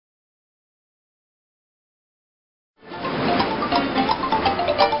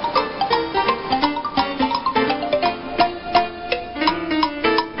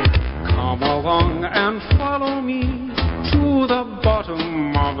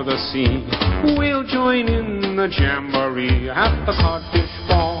of the sea. We'll join in the jamboree at the codfish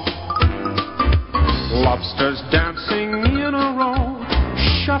ball. Lobsters dancing in a row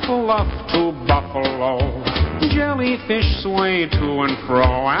shuffle up to Buffalo. Jellyfish sway to and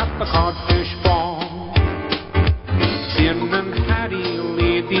fro at the codfish ball. Finn and Hattie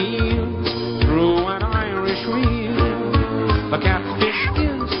lead the eels through an Irish reel. The catfish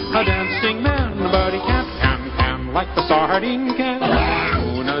is a dancing man, but he can't can like the sardine can.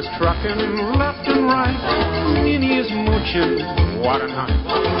 Tuna's trucking left and right. Minnie's mooching, what a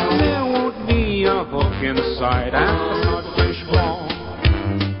night. There won't be a hook inside at the codfish ball.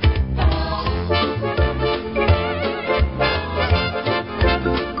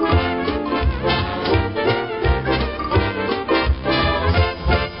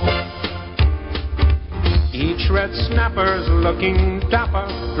 Each red snapper's looking dapper,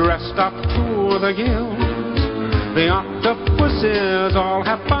 dressed up to the gills. The octopuses all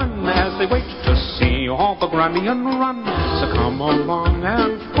have fun as they wait to see all the Grammy-an run. So come along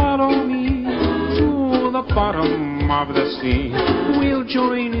and follow me to the bottom of the sea. We'll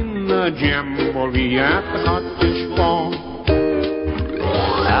join in the jamboree at the codfish ball.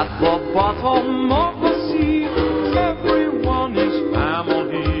 At the bottom of the sea, everyone is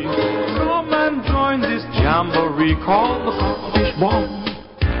family. Come and join this jamboree called the codfish ball.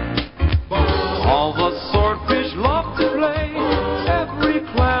 All the swordfish love to play. Every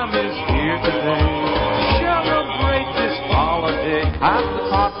clam is here today. Celebrate this holiday at the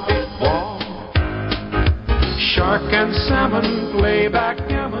codfish ball. Shark and salmon play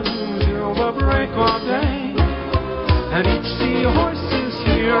backgammon till the break of day. And each seahorse is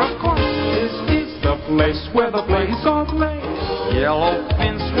here, of course. This is the place where the plays all play.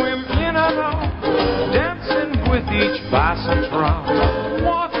 Yellowfin swim in and out, dancing with each bass and trout.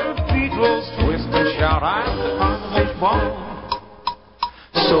 Water beetles twist and shout at the codfish ball.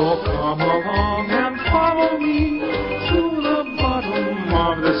 So come along and follow me